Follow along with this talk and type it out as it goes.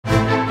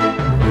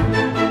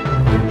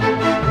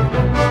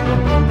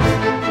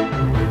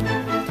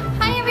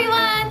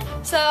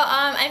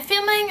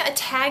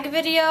tag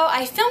video.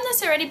 I filmed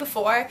this already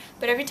before,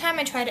 but every time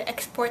I try to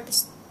export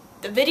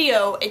the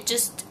video, it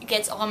just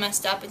gets all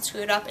messed up and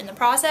screwed up in the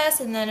process,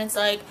 and then it's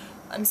like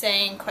I'm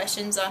saying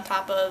questions on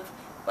top of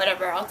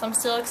whatever else I'm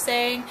still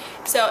saying.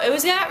 So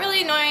it got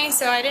really annoying,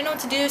 so I didn't know what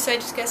to do, so I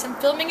just guess I'm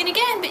filming it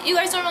again, but you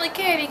guys don't really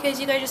care because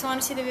you guys just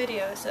want to see the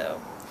video, so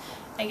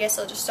I guess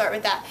I'll just start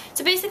with that.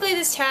 So basically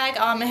this tag,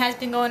 it has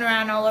been going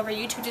around all over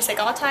YouTube, just like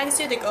all tags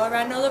do. They go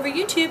around all over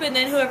YouTube, and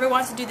then whoever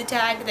wants to do the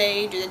tag,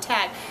 they do the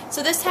tag.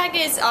 So this tag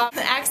is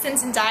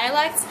accents and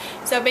dialects.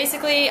 So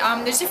basically,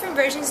 there's different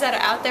versions that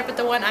are out there, but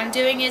the one I'm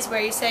doing is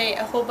where you say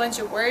a whole bunch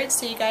of words,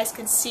 so you guys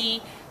can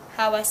see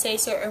how I say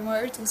certain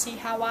words and see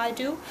how I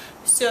do.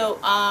 So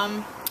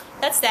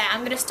that's that.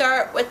 I'm going to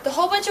start with the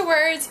whole bunch of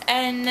words,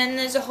 and then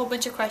there's a whole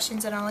bunch of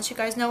questions, and I'll let you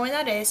guys know when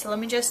that is. So let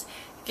me just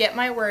get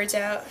my words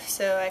out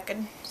so I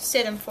can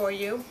say them for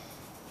you.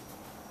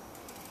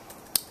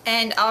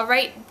 And I'll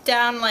write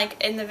down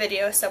like in the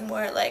video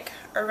somewhere like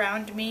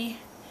around me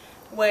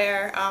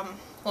where,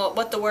 well,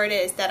 what the word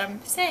is that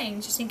I'm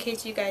saying, just in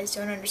case you guys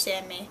don't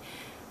understand me.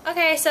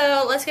 Okay,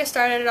 so let's get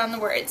started on the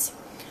words.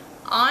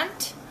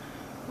 Aunt,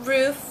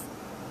 roof,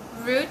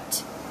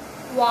 root,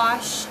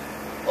 wash,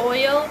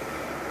 oil,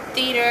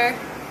 theater,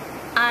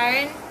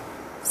 iron,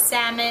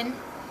 salmon,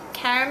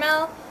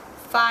 caramel,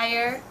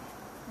 fire,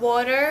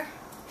 water,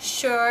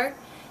 sure,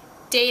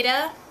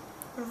 data,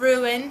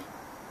 ruin,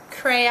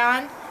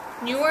 crayon,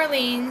 New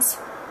Orleans,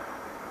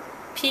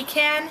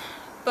 pecan,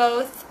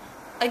 both,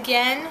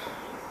 again,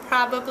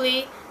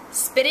 probably,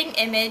 spitting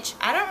image.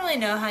 I don't really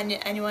know how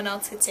anyone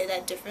else could say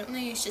that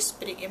differently. It's just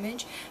spitting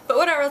image. But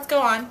whatever, let's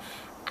go on.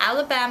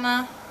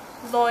 Alabama,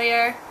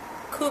 lawyer,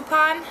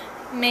 coupon,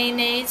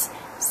 mayonnaise,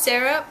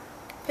 syrup,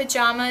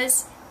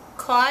 pajamas,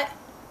 caught,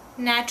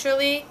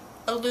 naturally,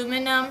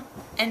 aluminum,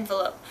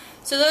 envelope.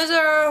 So those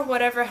are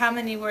whatever, how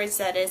many words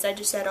that is. I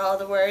just said all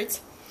the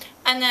words.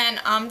 And then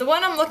the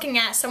one I'm looking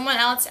at, someone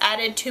else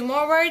added 2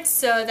 more words,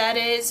 so that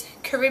is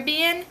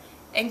Caribbean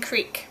and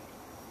creek.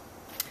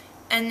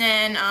 And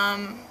then,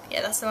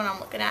 yeah, that's the one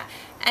I'm looking at.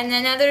 And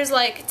then now there's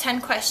like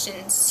 10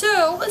 questions.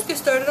 So let's get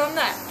started on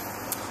that.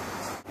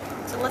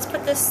 So let's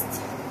put this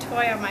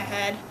toy on my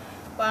head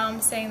while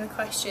I'm saying the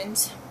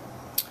questions.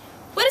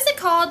 What is it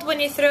called when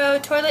you throw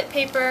toilet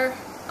paper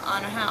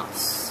on a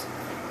house?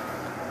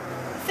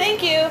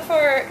 Thank you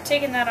for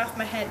taking that off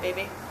my head,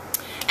 baby.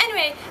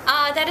 Anyway,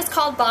 that is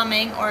called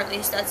bombing, or at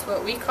least that's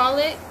what we call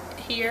it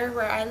here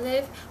where I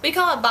live. We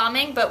call it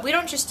bombing, but we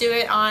don't just do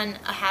it on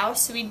a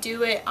house. We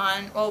do it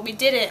on, well, we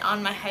did it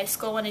on my high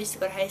school when I used to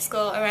go to high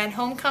school. Around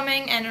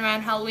homecoming and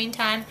around Halloween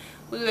time,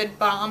 we would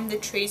bomb the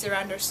trees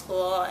around our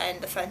school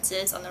and the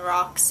fences on the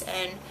rocks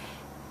and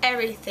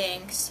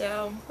everything.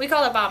 So we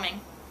call it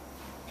bombing.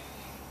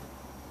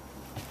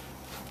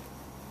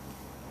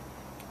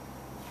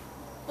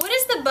 What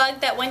is the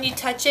bug that when you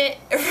touch it,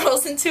 it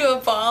rolls into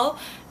a ball?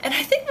 And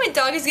I think my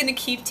dog is going to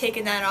keep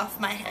taking that off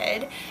my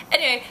head.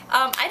 Anyway,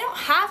 I don't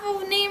have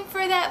a name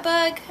for that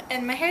bug,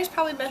 and my hair is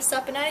probably messed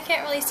up, and I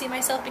can't really see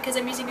myself because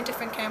I'm using a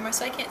different camera,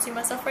 so I can't see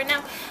myself right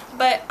now.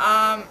 But,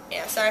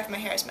 yeah, sorry if my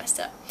hair is messed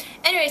up.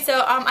 Anyway,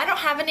 so I don't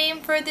have a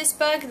name for this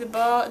bug, the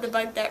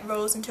bug that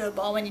rolls into a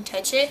ball when you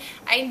touch it.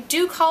 I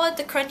do call it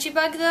the crunchy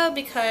bug, though,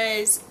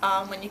 because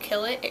when you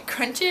kill it, it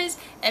crunches,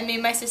 and me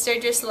and my sister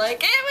just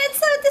like, ew, it's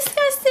so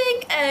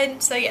disgusting!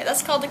 And so, yeah,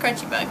 that's called the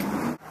crunchy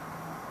bug.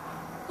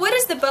 What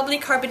is the bubbly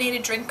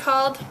carbonated drink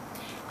called?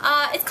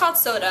 It's called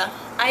soda.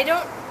 I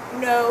don't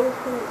know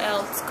who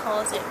else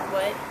calls it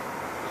what.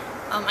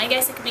 I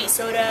guess it could be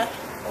soda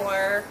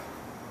or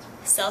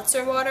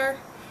seltzer water.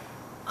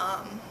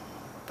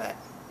 But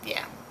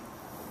yeah.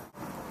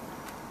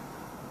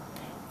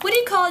 What do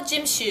you call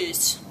gym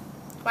shoes?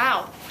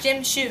 Wow,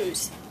 gym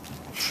shoes.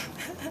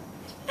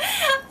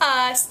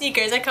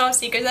 Sneakers. I call them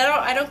sneakers.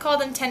 I don't call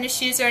them tennis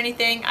shoes or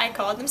anything. I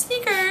call them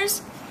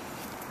sneakers.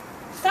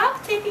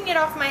 Stop taking it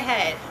off my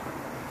head.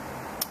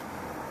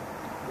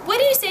 What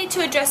do you say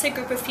to address a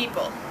group of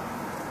people?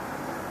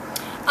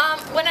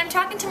 When I'm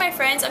talking to my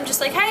friends, I'm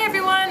just like, hey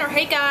everyone, or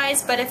hey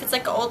guys, but if it's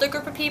like an older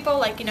group of people,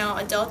 like, you know,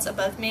 adults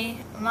above me,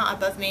 well, not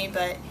above me,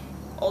 but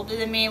older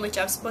than me, which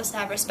I'm supposed to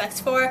have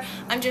respect for,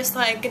 I'm just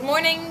like, good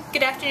morning,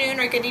 good afternoon,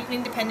 or good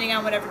evening, depending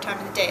on whatever time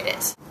of the day it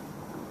is.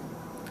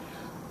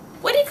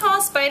 What do you call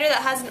a spider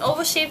that has an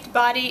oval-shaped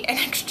body and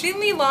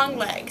extremely long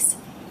legs?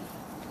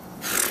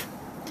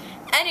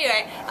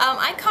 Anyway,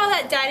 I call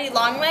that daddy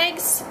long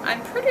legs.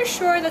 I'm pretty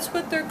sure that's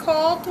what they're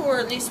called, or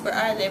at least where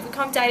I live. We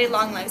call them daddy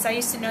long legs. I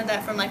used to know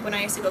that from like when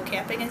I used to go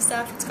camping and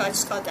stuff. It's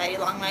just called daddy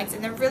long legs,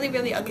 and they're really,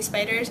 really ugly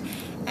spiders.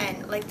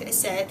 And like it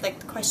said, like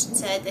the question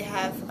said, they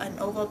have an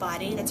oval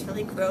body that's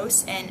really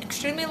gross and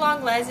extremely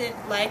long legs,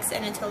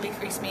 and it totally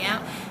freaks me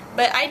out.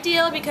 But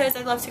ideal because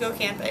I love to go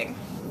camping.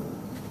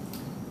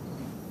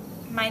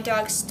 My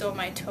dog stole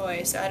my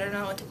toy, so I don't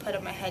know what to put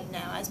on my head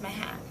now as my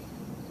hat.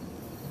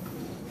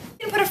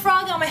 I'm gonna put a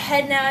frog on my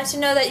head now to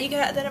know that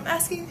that I'm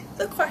asking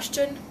the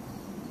question.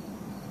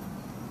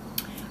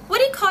 What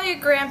do you call your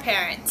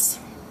grandparents?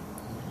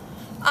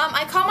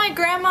 I call my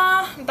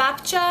grandma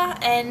Babcha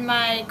and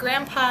my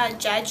grandpa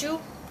Jaju.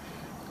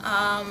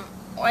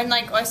 or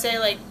like let's say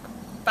like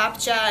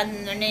babcia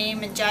and their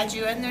name and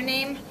Jaju and their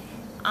name,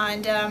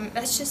 and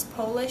that's just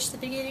Polish, the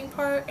beginning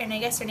part, and I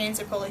guess their names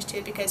are Polish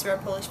too because we're a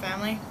Polish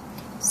family,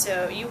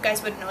 so you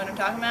guys wouldn't know what I'm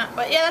talking about,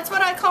 but yeah, that's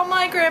what I call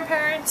my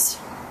grandparents.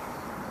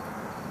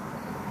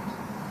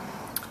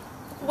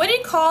 What do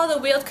you call the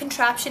wheeled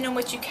contraption in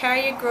which you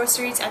carry your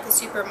groceries at the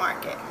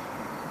supermarket?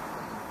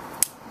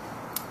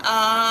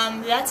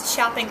 That's a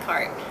shopping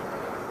cart.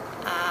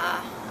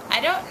 I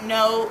don't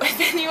know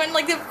if anyone,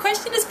 like, the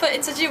question is put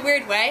in such a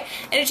weird way,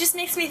 and it just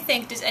makes me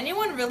think, does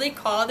anyone really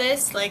call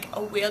this like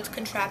a wheeled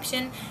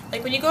contraption?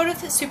 Like when you go to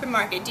the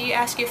supermarket, do you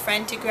ask your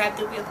friend to grab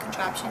the wheeled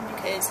contraption?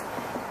 Because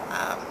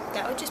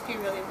that would just be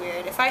really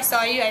weird. If I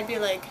saw you, I'd be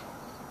like,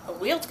 a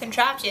wheeled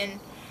contraption?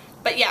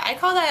 But yeah, I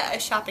call that a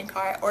shopping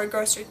cart or a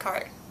grocery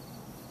cart.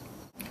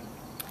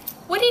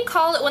 What do you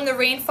call it when the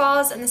rain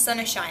falls and the sun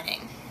is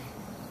shining?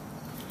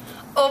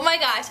 Oh my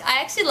gosh,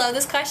 I actually love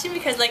this question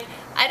because, like,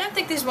 I don't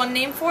think there's one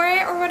name for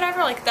it or whatever.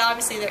 Like,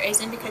 obviously there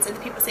isn't because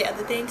other people say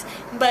other things.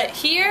 But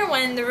here,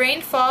 when the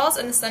rain falls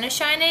and the sun is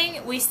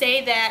shining, we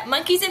say that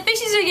monkeys and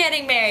fishes are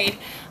getting married.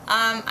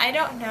 I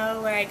don't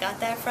know where I got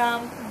that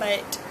from,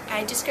 but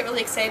I just get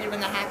really excited when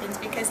that happens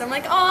because I'm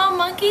like, oh,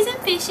 monkeys and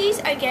fishies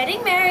are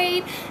getting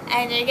married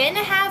and they're going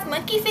to have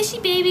monkey fishy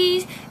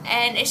babies,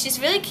 and it's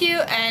just really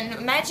cute. And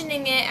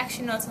imagining it,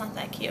 actually no, it's not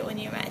that cute when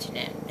you imagine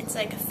it. It's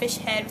like a fish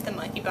head with a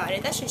monkey body.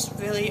 That's just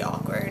really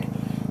awkward.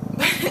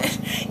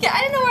 Yeah,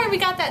 I don't know where we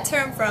got that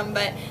term from,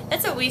 but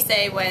that's what we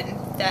say when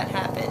that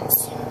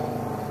happens.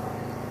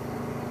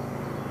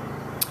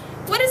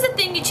 What is the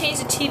thing you change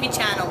the TV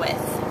channel with?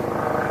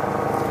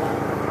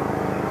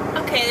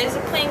 Okay, there's a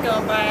plane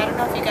going by. I don't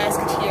know if you guys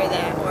could hear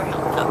that, or a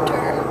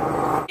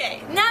helicopter.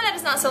 Okay, now that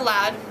it's not so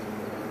loud.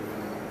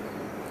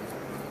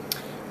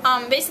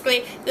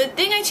 Basically, the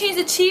thing I change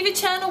the TV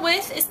channel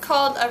with is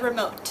called a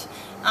remote.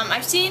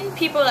 I've seen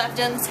people that have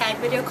done this tag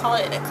video call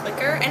it a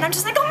clicker, and I'm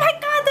just like, oh my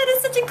god, that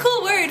is such a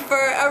cool word for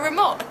a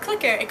remote, a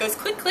clicker. It goes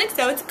click click,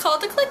 so it's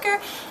called a clicker,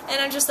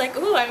 and I'm just like,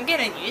 ooh, I'm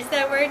gonna use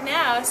that word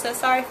now, so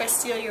sorry if I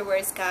steal your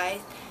words,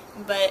 guys.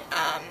 But,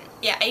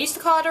 yeah, I used to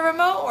call it a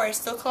remote, or I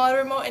still call it a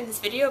remote in this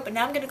video, but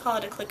now I'm gonna call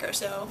it a clicker,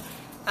 so,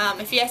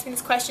 if you ask me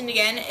this question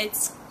again,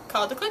 it's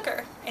called a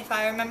clicker, if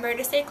I remember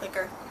to say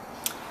clicker.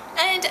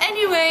 And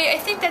anyway, I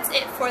think that's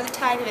it for the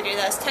tag video.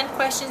 That's 10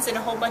 questions and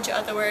a whole bunch of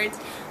other words.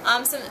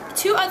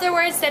 Two other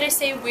words that I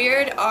say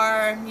weird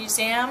are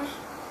museum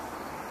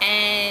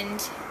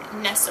and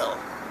nestle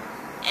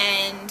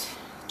and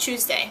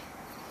Tuesday.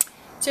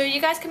 So you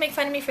guys can make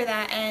fun of me for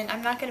that, and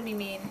I'm not going to be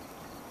mean.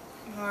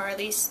 Or at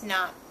least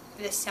not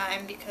this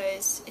time,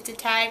 because it's a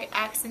tag,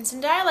 accents,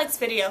 and dialects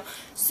video.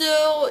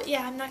 So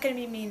yeah, I'm not going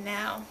to be mean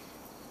now.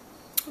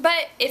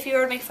 But if you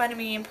were to make fun of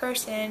me in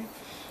person,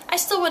 I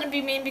still wouldn't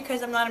be mean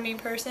because I'm not a mean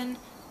person,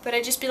 but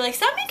I'd just be like,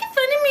 stop making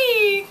fun of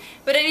me!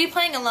 But I'd be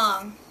playing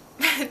along.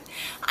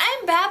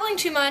 I'm babbling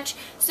too much,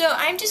 so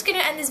I'm just going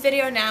to end this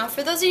video now.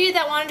 For those of you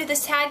that want to do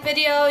this tag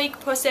video, you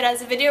can post it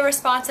as a video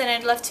response, and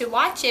I'd love to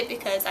watch it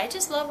because I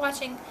just love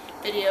watching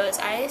videos.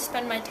 I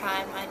spend my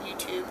time on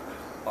YouTube,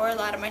 or a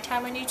lot of my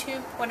time on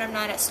YouTube, when I'm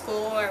not at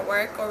school or at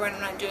work, or when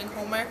I'm not doing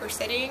homework or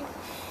studying.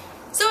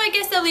 So I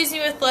guess that leaves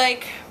me with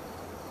like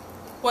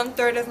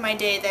 1/3 of my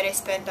day that I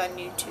spend on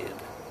YouTube,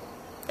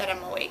 that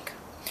I'm awake.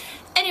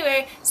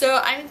 Anyway, so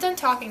I'm done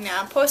talking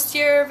now. Post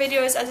your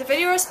videos as a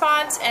video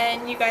response,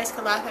 and you guys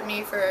can laugh at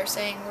me for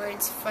saying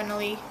words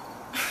funnily.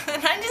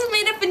 And I just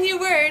made up a new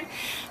word.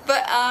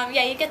 But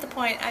yeah, you get the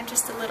point. I'm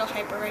just a little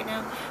hyper right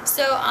now.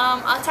 So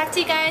I'll talk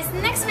to you guys in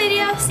the next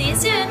video. See you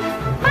soon.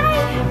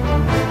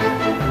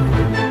 Bye!